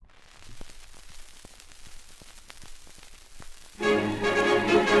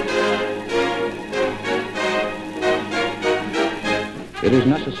It is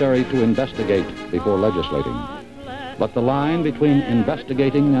necessary to investigate before legislating. But the line between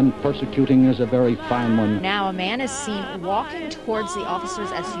investigating and persecuting is a very fine one. Now a man is seen walking towards the officer's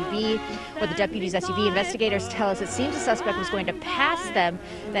SUV, or the deputy's SUV. Investigators tell us it seems the suspect was going to pass them,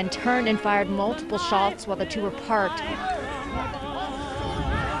 then turned and fired multiple shots while the two were parked.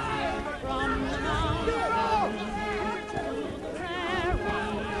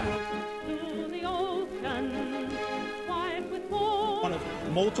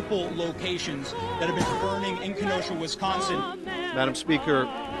 Multiple locations that have been burning in Kenosha, Wisconsin. Madam Speaker,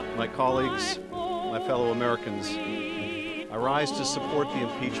 my colleagues, my fellow Americans, I rise to support the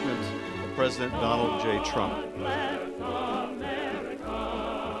impeachment of President Donald J. Trump.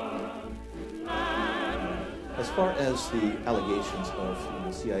 As far as the allegations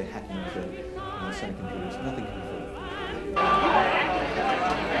of CIA hacking the Senate computers, nothing can be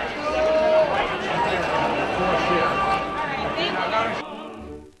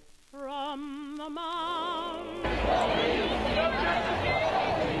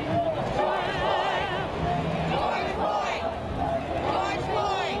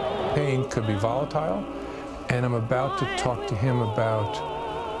Pain could be volatile, and I'm about to talk to him about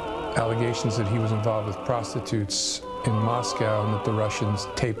allegations that he was involved with prostitutes in Moscow and that the Russians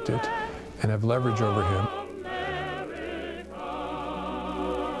taped it and have leverage over him.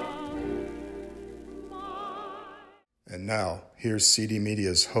 And now, here's CD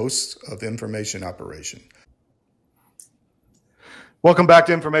Media's host of Information Operation. Welcome back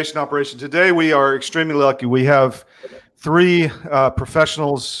to Information Operation. Today we are extremely lucky. We have three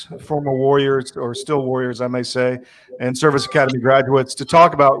professionals, former warriors, or still warriors, I may say, and Service Academy graduates to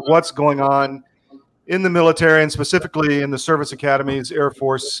talk about what's going on in the military and specifically in the Service Academies, Air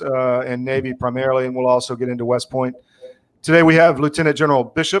Force and Navy primarily, and we'll also get into West Point. Today we have Lieutenant General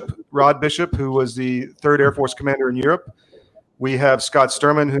Bishop, Rod Bishop, who was the 3rd Air Force Commander in Europe. We have Scott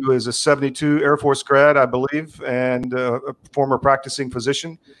Sturman, who is a 72 Air Force grad, I believe, and a former practicing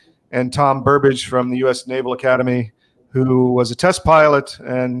physician, and Tom Burbage from the U.S. Naval Academy, who was a test pilot.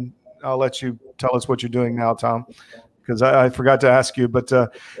 And I'll let you tell us what you're doing now, Tom, because I forgot to ask you. But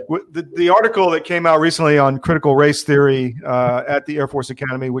the article that came out recently on critical race theory at the Air Force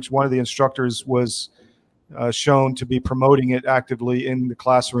Academy, which one of the instructors was shown to be promoting it actively in the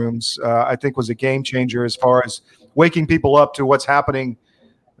classrooms, I think was a game changer as far as waking people up to what's happening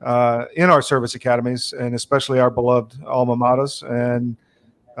in our service academies and especially our beloved alma maters. And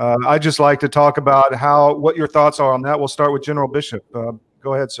I'd just like to talk about what your thoughts are on that. We'll start with General Bishop.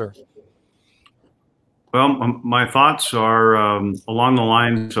 Go ahead, sir. Well, my thoughts are along the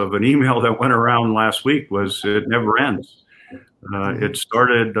lines of an email that went around last week. Was it never ends. It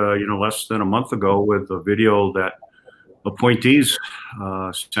started, less than a month ago with a video that appointees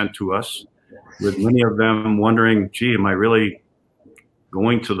sent to us, with many of them wondering, gee, am I really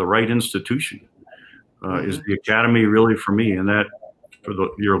going to the right institution? Is the academy really for me? And that, for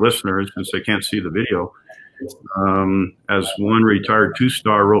your listeners, since they can't see the video, as one retired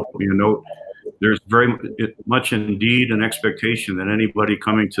 2-star wrote me a note, there's very much indeed an expectation that anybody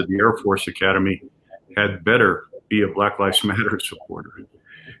coming to the Air Force Academy had better be a Black Lives Matter supporter.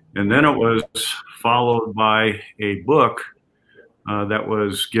 And then it was followed by a book that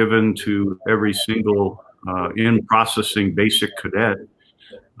was given to every single in-processing basic cadet,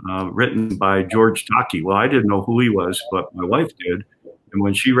 written by George Takei. Well, I didn't know who he was, but my wife did. And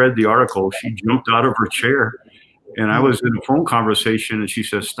when she read the article, she jumped out of her chair. And I was in a phone conversation, and she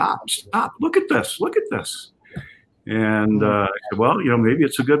says, stop, look at this. And I said, well, maybe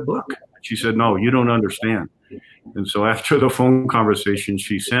it's a good book. She said, no, you don't understand. And so after the phone conversation,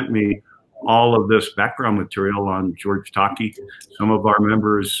 she sent me all of this background material on George Takei. Some of our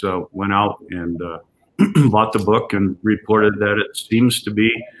members went out and bought the book and reported that it seems to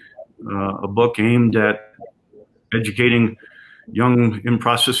be a book aimed at educating young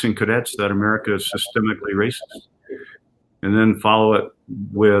in-processing cadets that America is systemically racist. And then follow it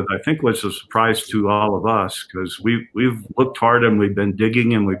with, I think was a surprise to all of us, because we've looked hard and we've been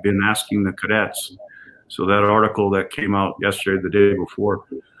digging and we've been asking the cadets. So that article that came out yesterday, the day before,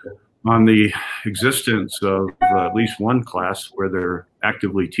 on the existence of at least one class where they're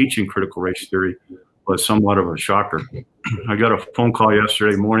actively teaching critical race theory was somewhat of a shocker. I got a phone call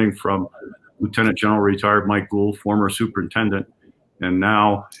yesterday morning from Lieutenant General retired Mike Gould, former superintendent, and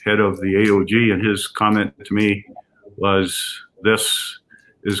now head of the AOG, and his comment to me was, this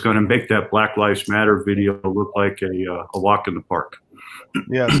is going to make that Black Lives Matter video look like a walk in the park.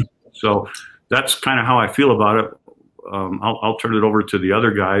 Yes. So that's kind of how I feel about it. I'll turn it over to the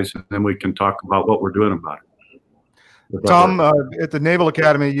other guys, and then we can talk about what we're doing about it. Tom, at the Naval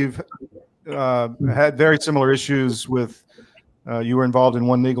Academy, you've had very similar issues with You were involved in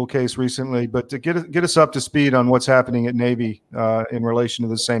one legal case recently, but to get us up to speed on what's happening at Navy in relation to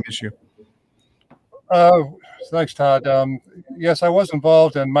the same issue. Thanks, Todd. Yes, I was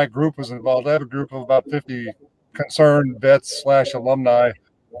involved, and my group was involved. I have a group of about 50 concerned vets / alumni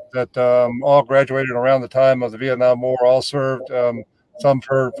that all graduated around the time of the Vietnam War, all served, some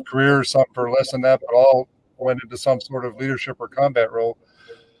for careers, some for less than that, but all went into some sort of leadership or combat role.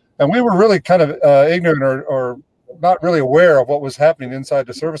 And we were really kind of ignorant or not really aware of what was happening inside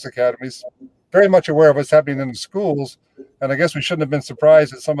the service academies, very much aware of what's happening in the schools. And I guess we shouldn't have been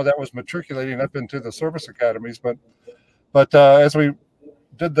surprised that some of that was matriculating up into the service academies. But as we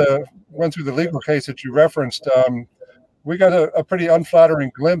went through the legal case that you referenced, we got a pretty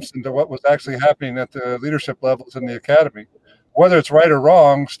unflattering glimpse into what was actually happening at the leadership levels in the academy. Whether it's right or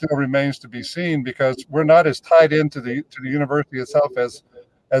wrong still remains to be seen, because we're not as tied into the university itself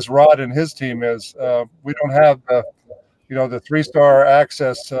as Rod and his team is. We don't have the 3-star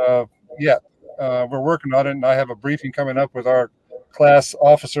access yet. We're working on it, and I have a briefing coming up with our class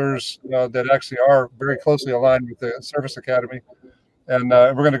officers that actually are very closely aligned with the service academy, and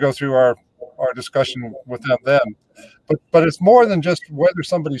we're going to go through our discussion with them then. But it's more than just whether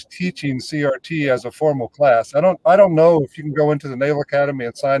somebody's teaching CRT as a formal class. I don't know if you can go into the Naval Academy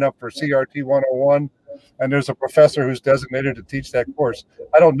and sign up for CRT 101 and there's a professor who's designated to teach that course.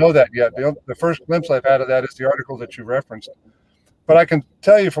 I don't know that yet. The first glimpse I've had of that is the article that you referenced. But I can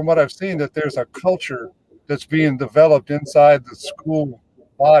tell you from what I've seen that there's a culture that's being developed inside the school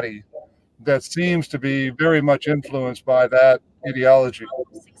body that seems to be very much influenced by that ideology.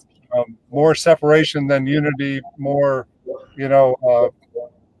 More separation than unity, more,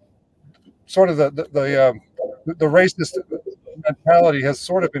 sort of the racist mentality has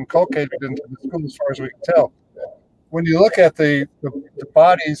sort of inculcated into the school as far as we can tell. When you look at the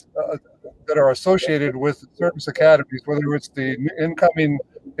bodies that are associated with service academies, whether it's the incoming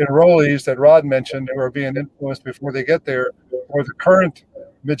enrollees that Rod mentioned who are being influenced before they get there, or the current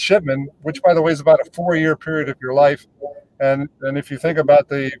midshipmen, which by the way is about a 4-year period of your life. And if you think about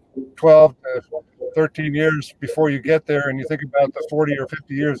the 12 to 13 years before you get there, and you think about the 40 or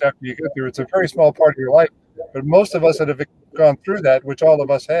 50 years after you get there, it's a very small part of your life. But most of us that have gone through that, which all of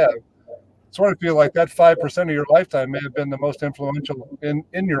us have, sort of feel like that 5% of your lifetime may have been the most influential in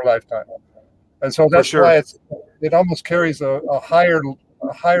your lifetime. And so that's why it almost carries a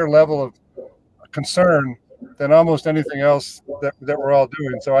higher level of concern than almost anything else that we're all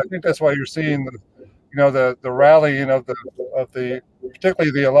doing. So I think that's why you're seeing the rallying of the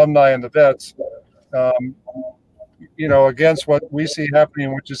particularly the alumni and the vets, against what we see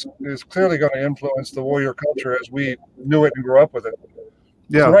happening, which is clearly going to influence the warrior culture as we knew it and grew up with it.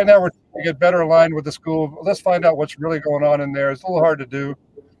 Yeah. So right now we're trying to get better aligned with the school. Let's find out what's really going on in there. It's a little hard to do.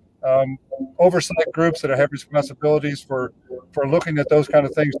 Oversight groups that have responsibilities for looking at those kind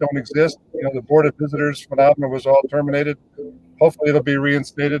of things don't exist. The Board of Visitors phenomenon was all terminated. Hopefully it'll be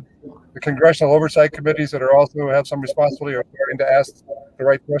reinstated. The congressional oversight committees that are also have some responsibility are starting to ask the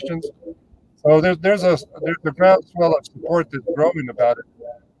right questions. So there's a groundswell of support that's growing about it.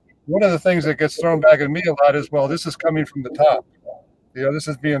 One of the things that gets thrown back at me a lot is, well, this is coming from the top. This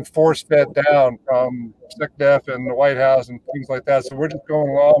is being force-fed down from SecDef and the White House and things like that. So we're just going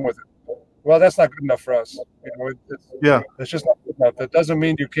along with it. Well, that's not good enough for us. It's just not good enough. That doesn't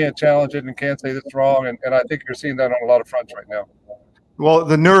mean you can't challenge it and can't say that's wrong. And I think you're seeing that on a lot of fronts right now. Well,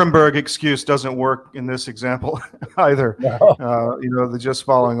 the Nuremberg excuse doesn't work in this example either. No. The just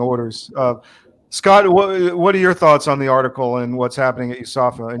following orders. Scott, what are your thoughts on the article and what's happening at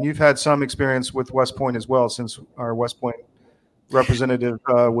USAFA? And you've had some experience with West Point as well, since our West Point representative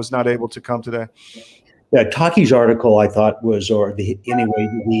was not able to come today. Yeah, Taki's article, I thought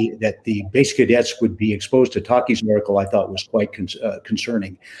that the basic cadets would be exposed to Taki's article, I thought was quite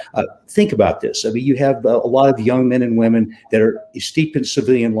concerning. Think about this. I mean, you have a lot of young men and women that are steeped in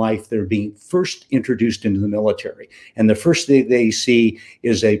civilian life. They're being first introduced into the military. And the first thing they see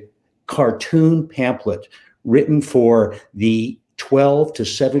is a cartoon pamphlet written for the 12 to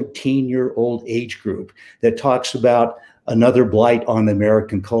 17-year-old age group that talks about another blight on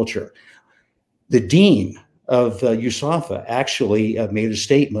American culture. The dean of USAFA actually made a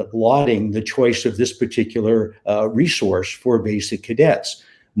statement lauding the choice of this particular resource for basic cadets.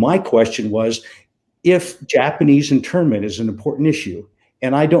 My question was, if Japanese internment is an important issue,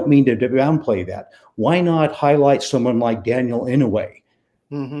 and I don't mean to downplay that, why not highlight someone like Daniel Inouye,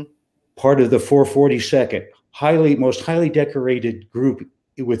 part of the 442nd, most highly decorated group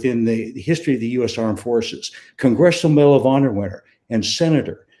within the history of the U.S. Armed Forces, Congressional Medal of Honor winner and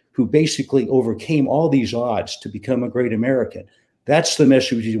senator, who basically overcame all these odds to become a great American. That's the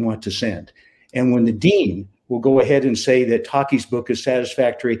message you want to send. And when the dean will go ahead and say that Taki's book is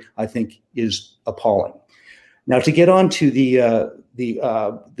satisfactory, I think is appalling. Now, to get on to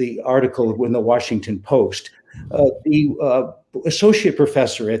the article in the Washington Post, the associate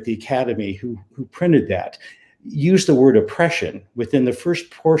professor at the Academy who printed that used the word oppression within the first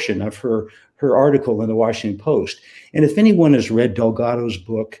portion of her article in the Washington Post. And if anyone has read Delgado's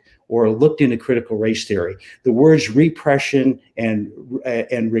book or looked into critical race theory, the words repression and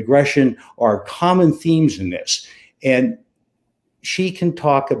regression are common themes in this. And she can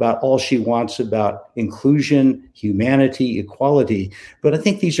talk about all she wants about inclusion, humanity, equality, but I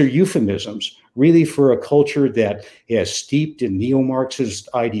think these are euphemisms really for a culture that is steeped in neo-Marxist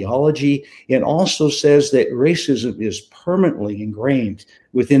ideology and also says that racism is permanently ingrained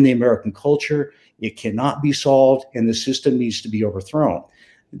within the American culture. It cannot be solved and the system needs to be overthrown.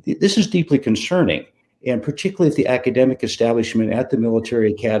 This is deeply concerning, and particularly if the academic establishment at the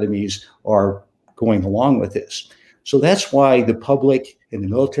military academies are going along with this. So that's why the public and the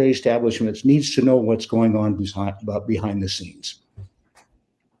military establishments needs to know what's going on behind the scenes.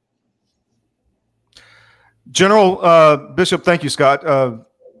 General Bishop, thank you, Scott.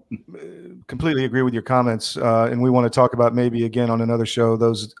 Completely agree with your comments, and we want to talk about maybe again on another show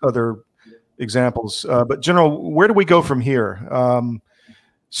those other examples. But General, where do we go from here?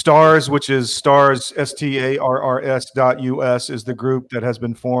 STARS, which is STARS, STARRS.US, is the group that has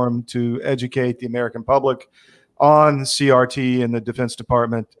been formed to educate the American public on CRT in the Defense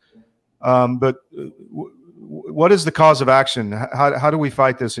Department. But what is the cause of action? How do we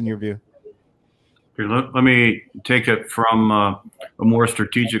fight this in your view? Let me take it from a more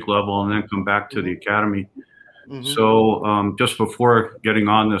strategic level and then come back to the Academy. Mm-hmm. So just before getting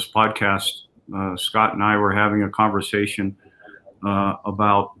on this podcast, Scott and I were having a conversation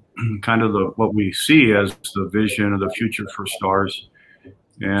about kind of what we see as the vision of the future for STARS.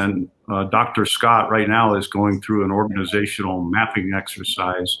 And Dr. Scott right now is going through an organizational mapping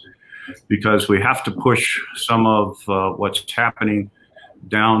exercise because we have to push some of what's happening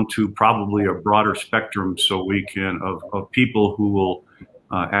down to probably a broader spectrum so we can, of people who will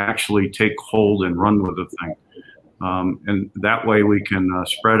actually take hold and run with the thing. And that way we can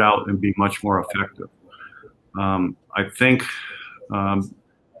spread out and be much more effective. I think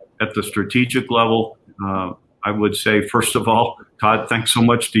at the strategic level, I would say, first of all, Todd, thanks so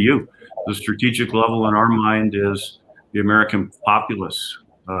much to you. The strategic level in our mind is the American populace,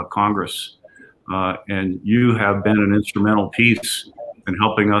 Congress. And you have been an instrumental piece in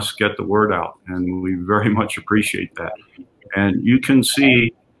helping us get the word out. And we very much appreciate that. And you can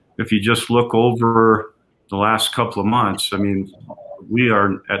see, if you just look over the last couple of months, I mean, we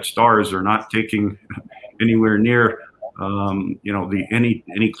are at STARS are not taking anywhere near,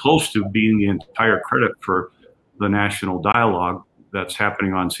 any close to being the entire credit for the national dialogue that's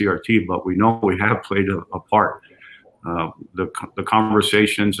happening on CRT, but we know we have played a part. The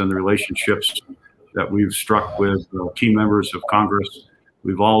conversations and the relationships that we've struck with key members of Congress.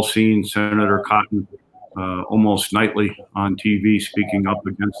 We've all seen Senator Cotton almost nightly on TV speaking up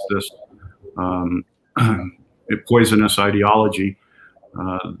against this poisonous ideology.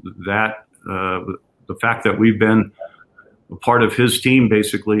 The fact that we've been a part of his team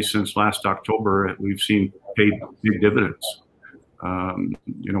basically since last October, we've seen paid big dividends.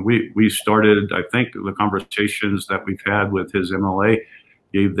 We started, I think, the conversations that we've had with his MLA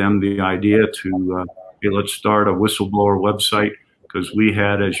gave them the idea to, hey, let's start a whistleblower website, because we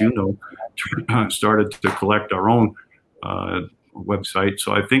had, as you know, started to collect our own website.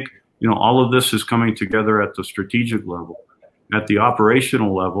 So I think, all of this is coming together at the strategic level. At the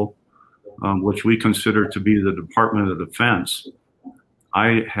operational level, which we consider to be the Department of Defense,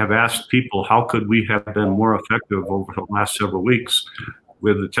 I have asked people, how could we have been more effective over the last several weeks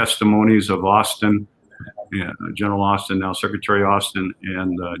with the testimonies of Austin, General Austin, now Secretary Austin,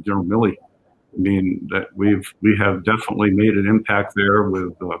 and General Milley. I mean, that we have definitely made an impact there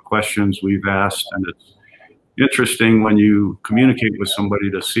with questions we've asked. And it's interesting when you communicate with somebody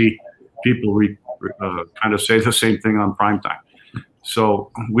to see people kind of say the same thing on primetime.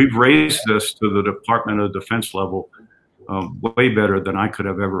 So we've raised this to the Department of Defense level way better than I could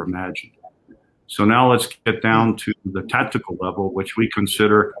have ever imagined. So now let's get down to the tactical level, which we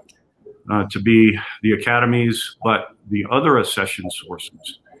consider to be the academies, but the other accession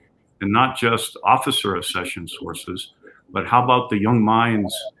sources, and not just officer accession sources, but how about the young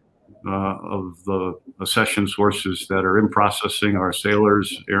minds of the accession sources that are in processing, our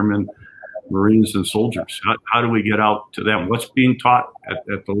sailors, airmen, Marines, and soldiers? How do we get out to them? What's being taught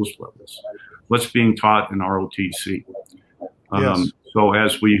at those levels? What's being taught in ROTC? Yes. So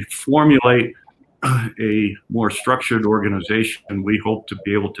as we formulate a more structured organization, we hope to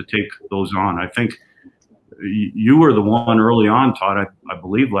be able to take those on. I think you were the one early on, Todd, I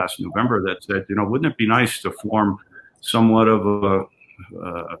believe last November, that said, wouldn't it be nice to form somewhat of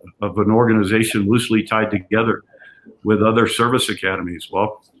an organization loosely tied together with other service academies?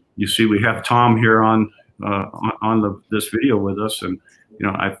 Well, you see, we have Tom here on this video with us, and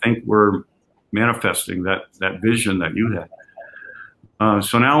I think we're manifesting that vision that you had.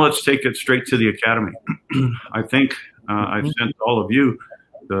 So now let's take it straight to the academy. I think I've sent all of you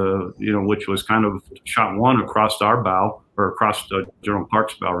which was kind of shot one across our bow, or across General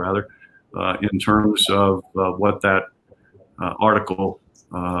Park's bow rather, in terms of what that article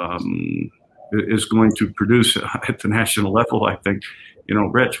is going to produce at the national level. I think,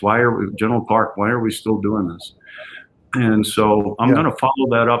 Rich, General Park, why are we still doing this? And so I'm going to follow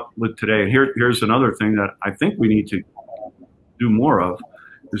that up with today. And here's another thing that I think we need to do more of,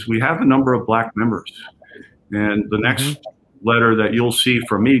 is we have a number of Black members. And the next letter that you'll see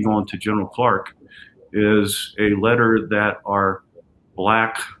from me going to General Clark is a letter that our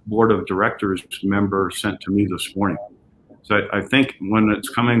Black Board of Directors member sent to me this morning. So I think when it's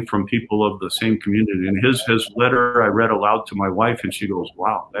coming from people of the same community, and his letter I read aloud to my wife, and she goes,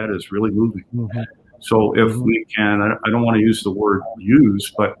 wow, that is really moving. So if we can, I don't want to use the word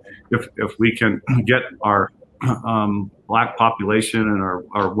use, but if we can get our Black population and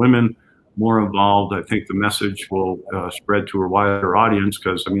our women more involved, I think the message will spread to a wider audience,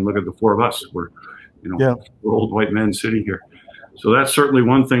 because, look at the four of us. We're old white men sitting here. So that's certainly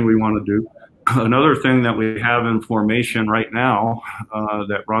one thing we want to do. Another thing that we have in formation right now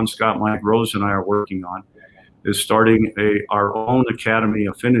that Ron Scott, Mike Rose, and I are working on is starting our own academy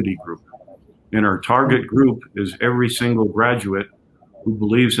affinity group. And our target group is every single graduate who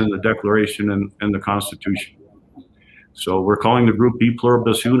believes in the Declaration and the Constitution. So we're calling the group E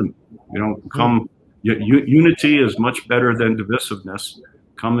Pluribus Unum. Unity is much better than divisiveness.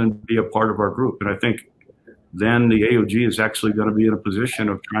 Come and be a part of our group. And I think then the AOG is actually going to be in a position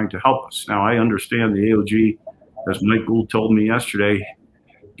of trying to help us. Now, I understand the AOG, as Mike Gould told me yesterday,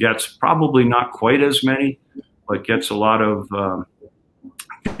 gets probably not quite as many, but gets a lot of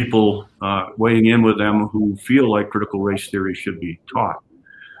people weighing in with them who feel like critical race theory should be taught.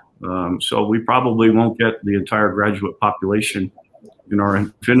 So we probably won't get the entire graduate population in our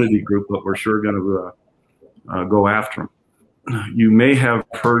affinity group, but we're sure going to go after them. You may have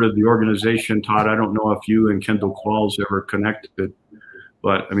heard of the organization, Todd. I don't know if you and Kendall Qualls ever connected,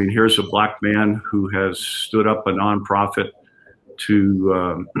 but here's a Black man who has stood up a nonprofit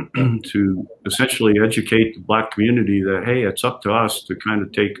to essentially educate the Black community that, hey, it's up to us to kind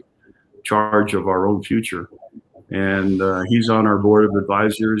of take charge of our own future. And he's on our board of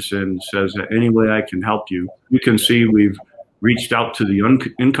advisors and says, any way I can help you. You can see we've reached out to the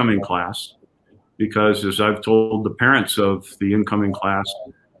incoming class, because as I've told the parents of the incoming class,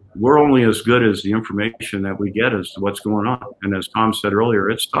 we're only as good as the information that we get as to what's going on. And as Tom said earlier,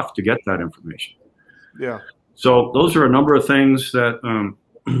 it's tough to get that information. Yeah. So those are a number of things that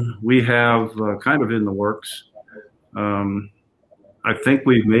we have kind of in the works. I think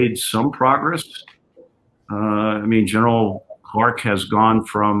we've made some progress. General Clark has gone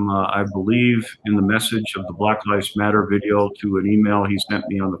from, I believe, in the message of the Black Lives Matter video to an email he sent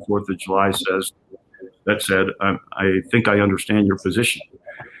me on the 4th of July that said, I think I understand your position.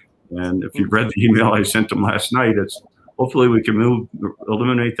 And if you've read the email I sent him last night, it's hopefully we can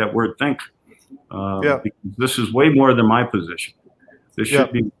eliminate that word think. Because this is way more than my position. This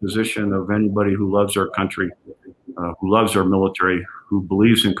should be the position of anybody who loves our country, who loves our military, who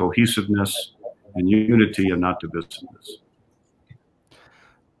believes in cohesiveness and unity and not divisiveness.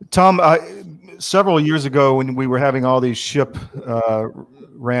 Tom, several years ago when we were having all these ship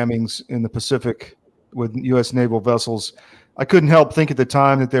rammings in the Pacific with U.S. naval vessels, I couldn't help think at the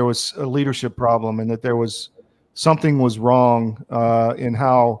time that there was a leadership problem and that there was something was wrong in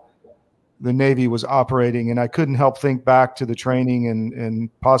how the Navy was operating. And I couldn't help think back to the training and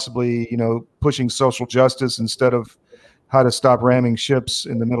possibly, pushing social justice instead of how to stop ramming ships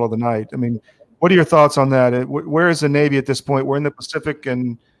in the middle of the night. What are your thoughts on that? Where is the Navy at this point? We're in the Pacific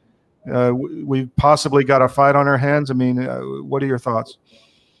and we've possibly got a fight on our hands. What are your thoughts?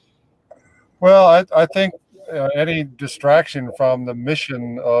 Well, I think any distraction from the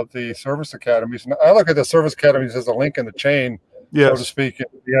mission of the service academies, and I look at the service academies as a link in the chain, so to speak.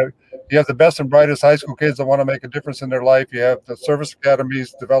 You have the best and brightest high school kids that want to make a difference in their life. You have the service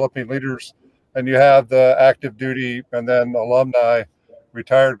academies developing leaders, and you have the active duty and then alumni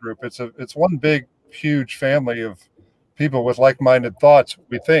retired group. It's one big, huge family of people with like-minded thoughts,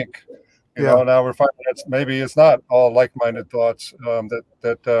 we think. Now we're finding that maybe it's not all like-minded thoughts.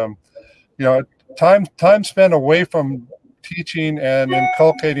 Time spent away from teaching and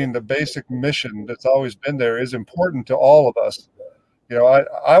inculcating the basic mission that's always been there is important to all of us. You know,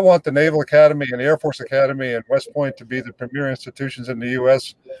 I want the Naval Academy and the Air Force Academy and West Point to be the premier institutions in the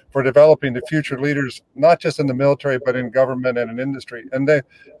U.S. for developing the future leaders, not just in the military, but in government and in industry. And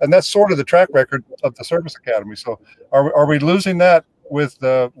that's sort of the track record of the Service Academy. So are we losing that with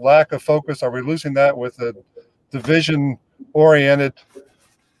the lack of focus? Are we losing that with the division-oriented,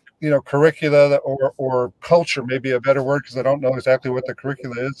 you know, curricula or culture, maybe a better word, because I don't know exactly what the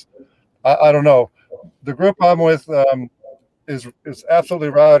curricula is. I don't know. The group I'm with is absolutely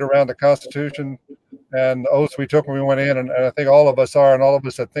right around the Constitution and the oaths we took when we went in, and I think all of us are, and all of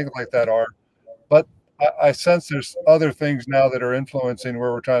us that think like that are. But I sense there's other things now that are influencing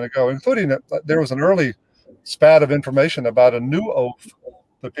where we're trying to go, including that there was an early spat of information about a new oath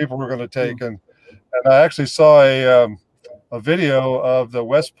that people were going to take, and I actually saw a video of the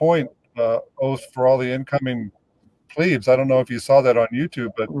West Point oath for all the incoming plebes. I don't know if you saw that on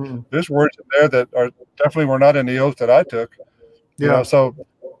YouTube, but there's words in there that are definitely were not in the oath that I took. You know, so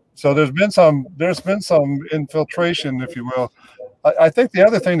there's been some infiltration, if you will. I think the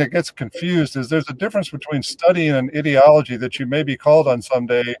other thing that gets confused is there's a difference between studying an ideology that you may be called on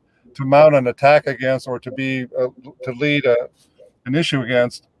someday to mount an attack against or to lead an issue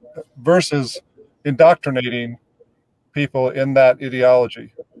against, versus indoctrinating people in that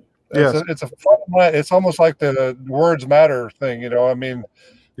ideology. Yes. It's almost like the words matter thing, you know. I mean,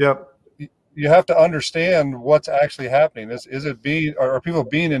 you have to understand what's actually happening. Are people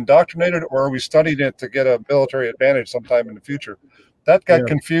being indoctrinated, or are we studying it to get a military advantage sometime in the future? That got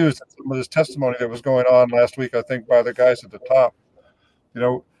confused in some of this testimony that was going on last week, I think, by the guys at the top. You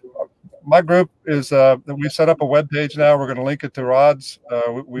know, my group is we set up a web page now. We're going to link it to Rod's.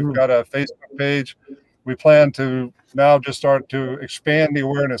 We've got a Facebook page. We plan to now just start to expand the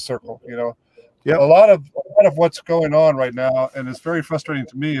awareness circle. You know, a lot of what's going on right now, and it's very frustrating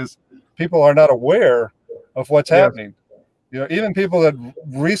to me, is people are not aware of what's happening. You know, even people that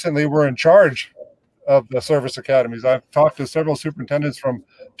recently were in charge of the service academies. I've talked to several superintendents from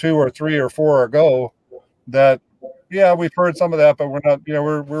 2 or 3 or 4 ago that, we've heard some of that, but we're not, you know,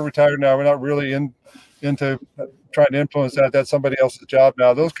 we're retired now. We're not really into trying to influence that. That's somebody else's job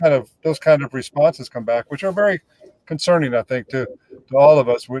now. Those kind of responses come back, which are very concerning, I think, to all of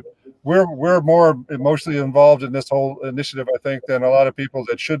us. We're more emotionally involved in this whole initiative, I think, than a lot of people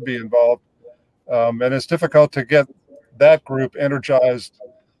that should be involved. And it's difficult to get that group energized,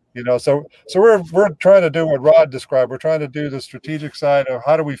 you know. So we're trying to do what Rod described. We're trying to do the strategic side of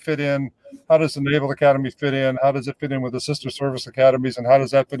how do we fit in? How does the Naval Academy fit in? How does it fit in with the sister service academies? And how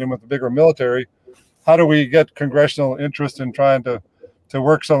does that fit in with the bigger military? How do we get congressional interest in trying to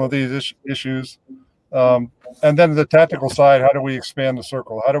work some of these issues? And then the tactical side, how do we expand the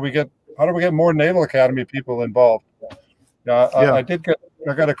circle? How do we get more Naval Academy people involved? I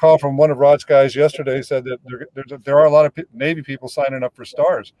got a call from one of Rod's guys yesterday. He said that there are a lot of Navy people signing up for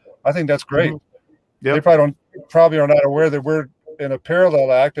STARS. I think that's great. They probably are not aware that we're in a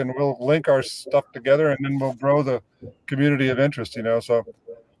parallel act, and we'll link our stuff together, and then we'll grow the community of interest. You know, so.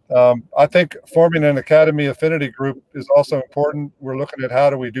 I think forming an academy affinity group is also important. We're looking at how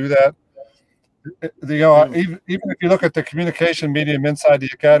do we do that. You know, even if you look at the communication medium inside the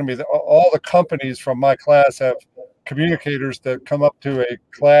academy, all the companies from my class have communicators that come up to a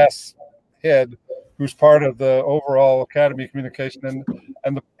class head who's part of the overall academy communication.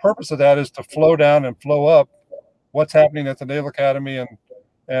 And the purpose of that is to flow down and flow up what's happening at the Naval Academy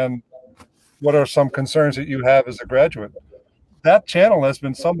and what are some concerns that you have as a graduate. That channel has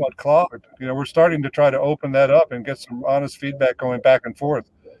been somewhat clogged. You know, we're starting to try to open that up and get some honest feedback going back and forth.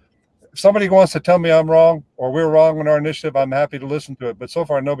 If somebody wants to tell me I'm wrong or we're wrong in our initiative, I'm happy to listen to it. But so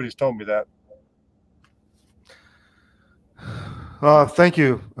far, nobody's told me that. Thank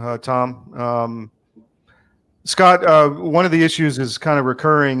you, Tom. Scott, one of the issues is kind of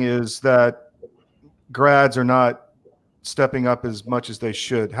recurring is that grads are not stepping up as much as they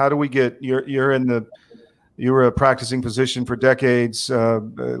should. How do we get you were a practicing physician for decades,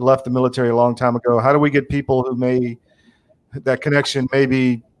 left the military a long time ago. How do we get people who that connection may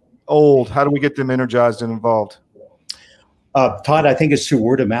be old, how do we get them energized and involved? Todd, I think it's through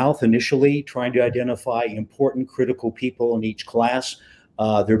word of mouth initially, trying to identify important critical people in each class.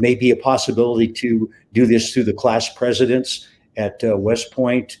 There may be a possibility to do this through the class presidents at West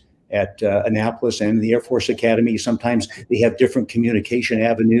Point, at Annapolis, and the Air Force Academy. Sometimes they have different communication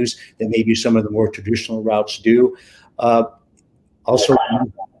avenues that maybe some of the more traditional routes do. We have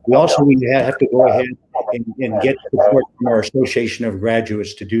to go ahead and get support from our Association of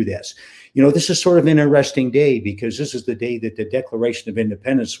Graduates to do this. You know, this is sort of an interesting day because this is the day that the Declaration of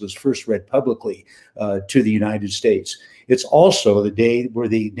Independence was first read publicly to the United States. It's also the day where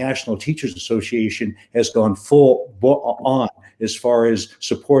the National Teachers Association has gone full on as far as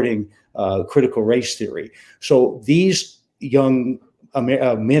supporting critical race theory. So these young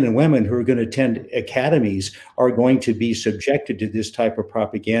men and women who are going to attend academies are going to be subjected to this type of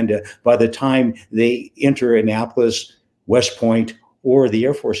propaganda by the time they enter Annapolis, West Point, or the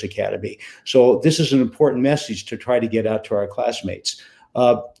Air Force Academy. So this is an important message to try to get out to our classmates.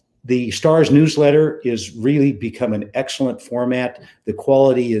 The STARS newsletter is really become an excellent format. The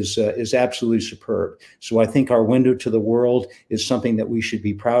quality is absolutely superb. So I think our window to the world is something that we should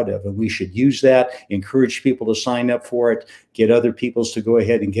be proud of, and we should use that, encourage people to sign up for it, get other peoples to go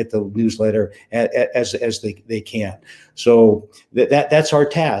ahead and get the newsletter as they can. So that's our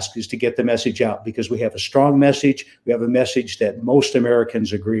task, is to get the message out, because we have a strong message. We have a message that most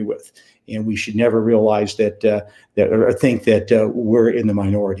Americans agree with. And we should never realize that or think that we're in the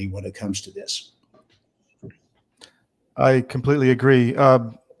minority when it comes to this. I completely agree.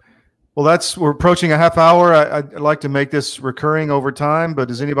 Well, we're approaching a half hour. I'd like to make this recurring over time, but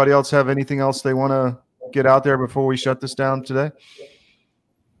does anybody else have anything else they want to get out there before we shut this down today?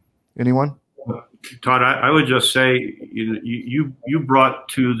 Anyone? Todd, I would just say you brought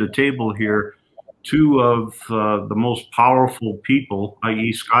to the table here two of the most powerful people,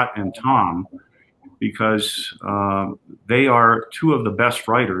 i.e. Scott and Tom, because they are two of the best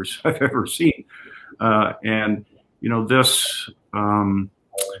writers I've ever seen. And, you know, this,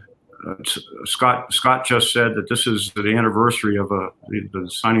 Scott just said that this is the anniversary of the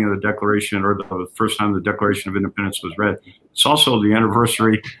signing of the Declaration, or the first time the Declaration of Independence was read. It's also the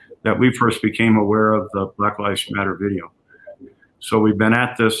anniversary that we first became aware of the Black Lives Matter video. So we've been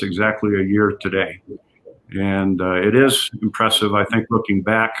at this exactly a year today. And it is impressive, I think, looking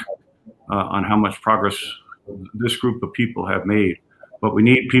back on how much progress this group of people have made. But we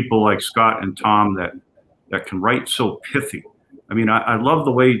need people like Scott and Tom that can write so pithy. I mean, I love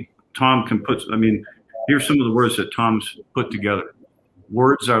the way Tom can put, I mean, here's some of the words that Tom's put together.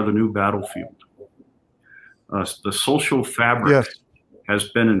 Words are the new battlefield. The social fabric has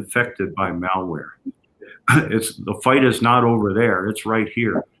been infected by malware. The fight is not over there, it's right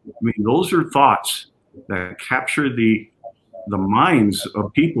here. I mean, those are thoughts that capture the minds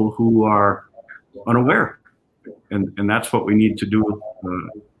of people who are unaware. And that's what we need to do,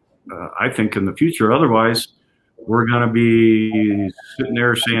 I think, in the future. Otherwise, we're going to be sitting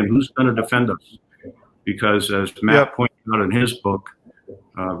there saying, who's going to defend us? Because as Matt pointed out in his book,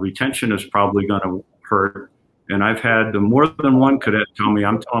 retention is probably going to hurt. And I've had more than one cadet tell me,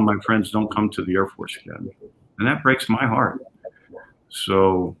 I'm telling my friends, don't come to the Air Force Academy. And that breaks my heart.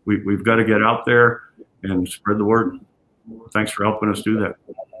 So we've got to get out there and spread the word. Thanks for helping us do that.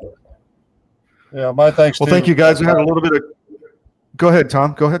 Yeah, my thanks. Well, thank you, guys. We had a little bit of. Go ahead,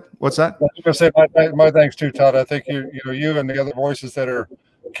 Tom. Go ahead. What's that? I was going to say my thanks too, Todd. I think you and the other voices that are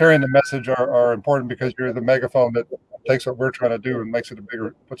carrying the message are important, because you're the megaphone that takes what we're trying to do and makes it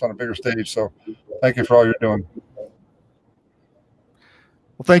puts on a bigger stage. So thank you for all you're doing.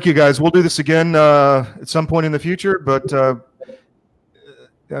 Well, thank you, guys. We'll do this again at some point in the future, but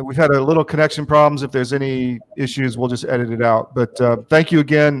we've had a little connection problems. If there's any issues, we'll just edit it out. But thank you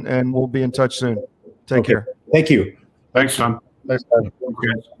again, and we'll be in touch soon. Take care. Thank you. Thanks, Tom. Thanks, Todd.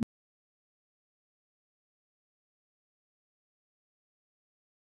 Okay.